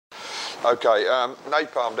Okay,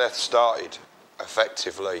 Napalm Death started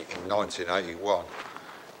effectively in 1981.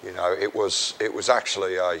 You know, it was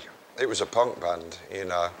actually it was a punk band. You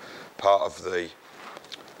know, part of the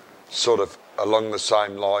sort of along the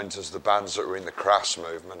same lines as the bands that were in the Crass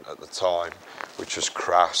movement at the time, which was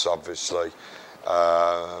Crass, obviously.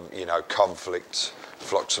 You know, Conflict,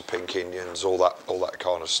 Flocks of Pink Indians, all that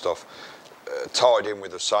kind of stuff, tied in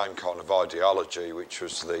with the same kind of ideology, which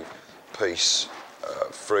was the peace,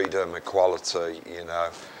 freedom, equality, you know,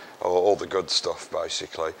 all the good stuff,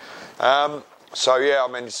 basically. So yeah,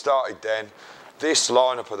 I mean, it started then. This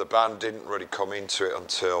lineup of the band didn't really come into it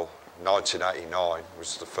until 1989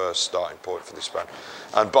 was the first starting point for this band,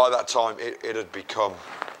 and by that time it had become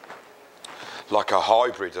like a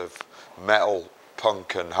hybrid of metal,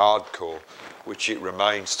 punk and hardcore, which it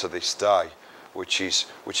remains to this day, which is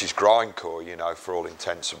grindcore, you know, for all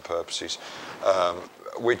intents and purposes,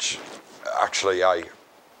 which actually a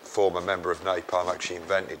former member of Napalm actually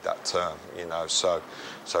invented that term, you know, so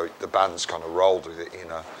the band's kind of rolled with it, you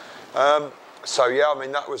know. So yeah, I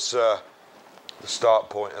mean, that was the start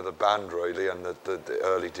point of the band, really, and the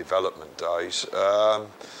early development days. The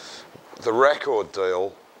record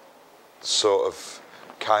deal sort of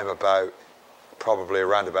came about probably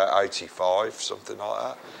around about 85, something like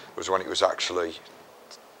that. It was when it was actually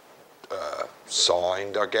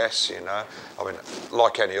signed, I guess, you know. I mean,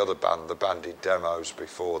 like any other band, the band did demos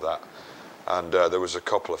before that, and there was a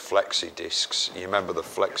couple of flexi discs. You remember the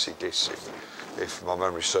flexi discs, if my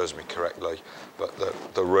memory serves me correctly, but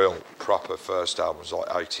the real proper first album was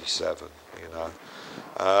like 87, you know.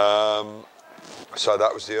 So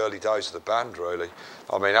that was the early days of the band, really.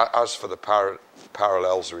 I mean, as for the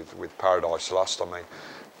parallels with Paradise Lost, I mean,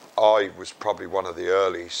 I was probably one of the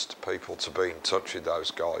earliest people to be in touch with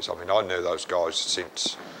those guys. I mean, I knew those guys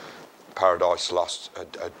since Paradise Lost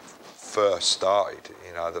had first started,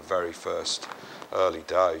 you know, the very first early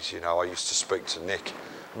days. You know, I used to speak to Nick.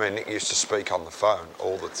 I mean, Nick used to speak on the phone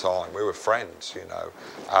all the time. We were friends, you know,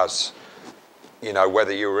 as, you know,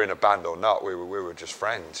 whether you were in a band or not, we were just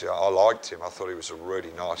friends. You know, I liked him. I thought he was a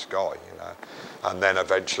really nice guy, you know. And then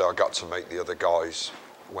eventually I got to meet the other guys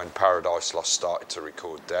when Paradise Lost started to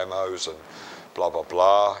record demos and blah, blah,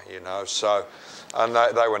 blah, you know. So, and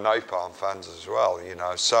they were Napalm fans as well, you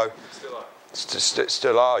know. So,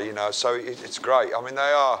 still are, you know. So it's great. I mean, they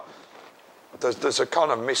are. There's a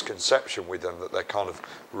kind of misconception with them that they're kind of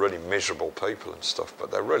really miserable people and stuff, but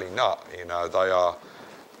they're really not, you know. They are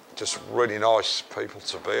just really nice people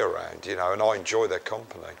to be around, you know, and I enjoy their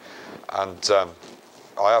company. And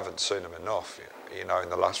I haven't seen them enough, you know, in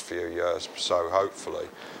the last few years, so hopefully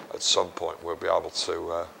at some point we'll be able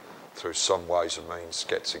to, through some ways and means,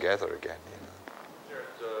 get together again, you know.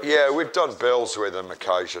 Yeah, we've done bills with them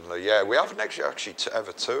occasionally, yeah. We haven't actually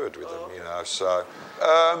ever toured with them, you know, so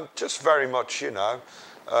just very much, you know,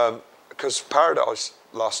 because Paradise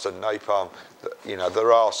Lost and Napalm, you know,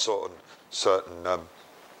 there are certain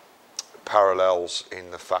parallels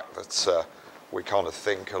in the fact that we kind of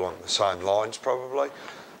think along the same lines, probably,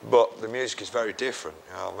 but the music is very different.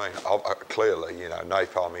 You know what I mean? Clearly, you know,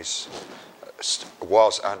 Napalm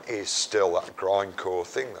was and is still that grindcore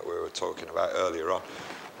thing that we were talking about earlier on.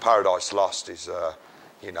 Paradise Lost is,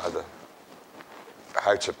 you know,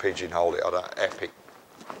 how to pigeonhole it, epic,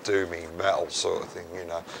 doomy metal sort of thing. You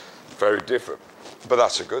know, very different, but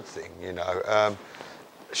that's a good thing. You know,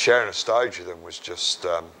 sharing a stage with them was just.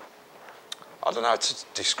 I don't know how to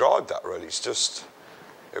describe that, really.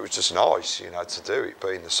 It was just nice, you know, to do it, be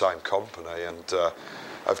in the same company. And,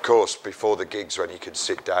 of course, before the gigs when you can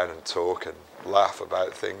sit down and talk and laugh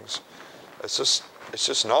about things, it's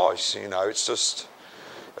just nice, you know, it's just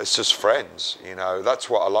friends, you know. That's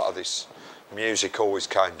what a lot of this music always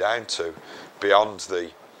came down to, beyond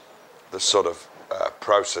the sort of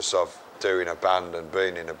process of doing a band and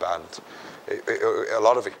being in a band. A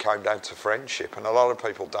lot of it came down to friendship, and a lot of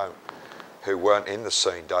people who weren't in the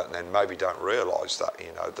scene don't realise that,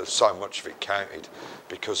 you know. There's so much of it counted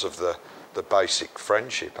because of the basic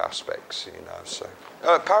friendship aspects, you know. So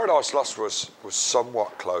Paradise Lost was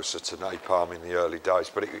somewhat closer to Napalm in the early days,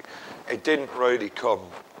 but it didn't really come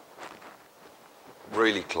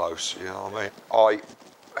really close, you know what I mean.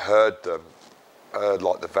 I heard them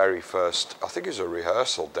like the very first, I think it was a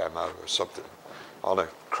rehearsal demo or something on a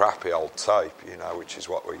crappy old tape, you know, which is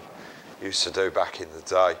what we used to do back in the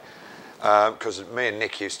day. Because me and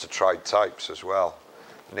Nick used to trade tapes as well.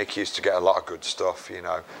 Nick used to get a lot of good stuff, you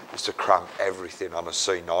know. Used to cram everything on a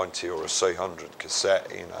C90 or a C100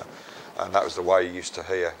 cassette, you know. And that was the way you used to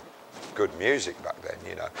hear good music back then,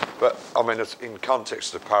 you know. But, I mean, in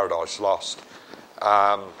context of Paradise Lost,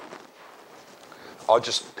 I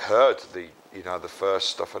just heard you know, the first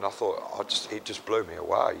stuff, and I thought, it just blew me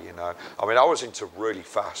away, you know. I mean, I was into really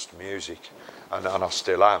fast music, and I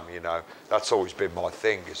still am, you know. That's always been my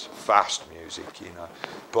thing, is fast music, you know.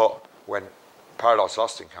 But when Paradise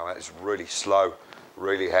Lost came out, it's really slow,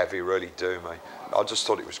 really heavy, really doomy. I just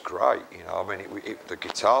thought it was great, you know. I mean, the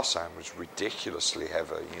guitar sound was ridiculously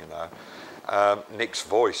heavy, you know. Nick's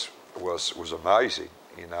voice was amazing,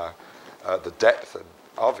 you know. The depth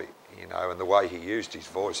of it, you know, and the way he used his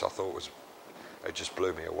voice, I thought it just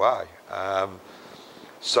blew me away.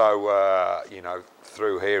 You know,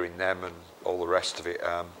 through hearing them and all the rest of it,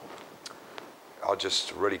 I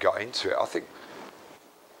just really got into it. I think,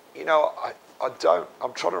 you know,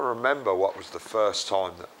 I'm trying to remember what was the first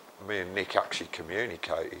time that me and Nick actually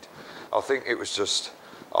communicated. I think it was just,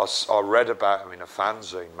 I read about him in a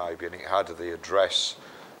fanzine maybe, and it had the address,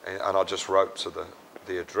 and I just wrote to the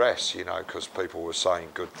address, you know, because people were saying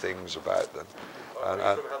good things about them. Are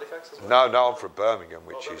you from Halifax as well? No, I'm from Birmingham,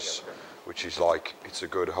 which Birmingham, is okay. which is like, it's a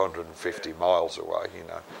good 150 miles away, you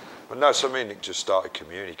know. But no, so me and Nick just started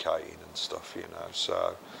communicating and stuff, you know.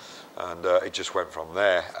 So, and it just went from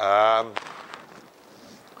there.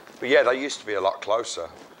 But yeah, they used to be a lot closer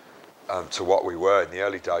to what we were in the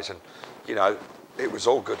early days, and you know, it was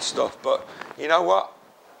all good stuff. But you know what?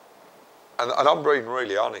 And I'm being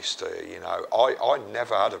really honest here, you know, I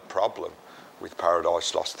never had a problem with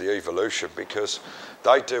Paradise Lost, the evolution, because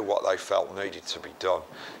they do what they felt needed to be done.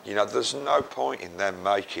 You know, there's no point in them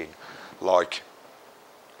making, like,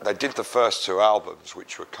 they did the first two albums,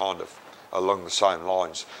 which were kind of along the same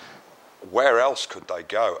lines. Where else could they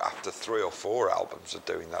go after 3 or 4 albums of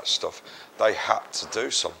doing that stuff? They had to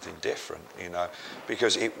do something different, you know,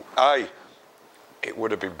 because it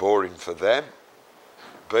would have been boring for them.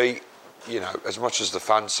 B, you know, as much as the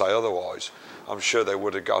fans say otherwise, I'm sure they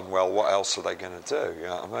would have gone, well, what else are they going to do? You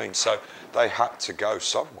know what I mean? So they had to go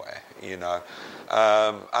somewhere, you know.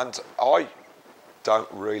 And I don't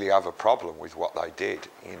really have a problem with what they did,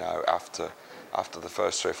 you know, after the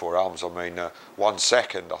first 3 or 4 albums. I mean, 1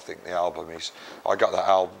 Second, I think the album is, I got that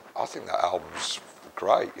album, I think that album's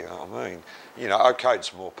great, you know what I mean? You know, okay,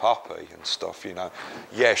 it's more poppy and stuff, you know.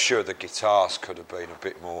 Yeah, sure, the guitars could have been a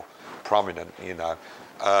bit more prominent, you know.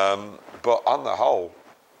 But on the whole,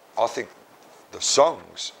 I think the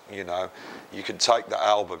songs, you know, you can take the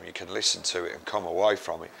album, you can listen to it and come away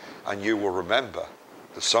from it, and you will remember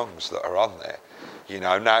the songs that are on there. You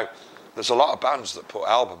know, now there's a lot of bands that put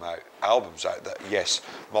albums out that, yes,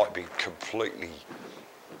 might be completely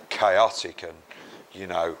chaotic and, you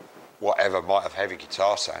know, whatever, might have heavy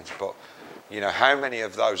guitar sounds, but, you know, how many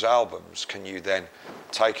of those albums can you then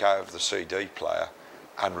take out of the CD player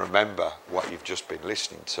and remember what you've just been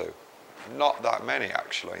listening to? Not that many,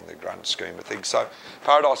 actually, in the grand scheme of things. So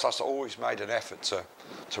Paradise Lost always made an effort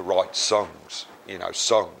to write songs, you know,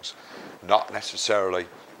 songs, not necessarily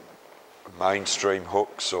mainstream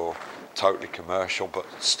hooks or totally commercial, but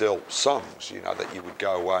still songs, you know, that you would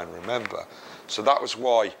go away and remember. So that was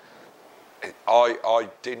why I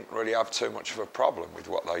didn't really have too much of a problem with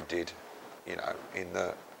what they did, you know, in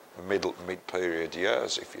the mid-period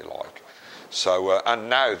years, if you like. So, and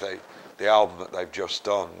now the album that they've just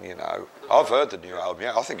done, you know, I've heard the new album,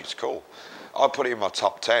 yeah, I think it's cool. I put it in my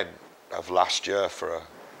top 10 of last year for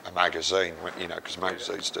a magazine, you know, because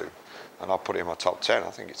magazines do. And I put it in my top 10,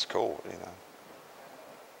 I think it's cool, you know.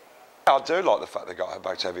 I do like the fact they got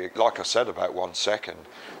back to heavy. Like I said about 1 Second,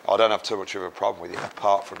 I don't have too much of a problem with it,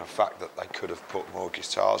 apart from the fact that they could have put more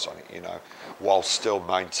guitars on it, you know, while still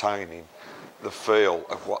maintaining the feel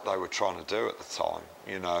of what they were trying to do at the time,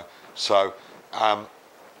 you know. So,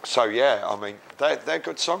 so yeah, I mean, they're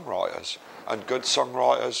good songwriters, and good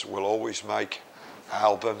songwriters will always make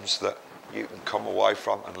albums that you can come away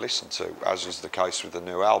from and listen to, as is the case with the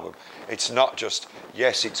new album. It's not just,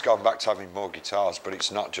 yes, it's gone back to having more guitars, but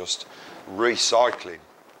it's not just recycling,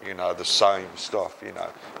 you know, the same stuff, you know.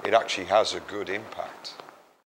 It actually has a good impact.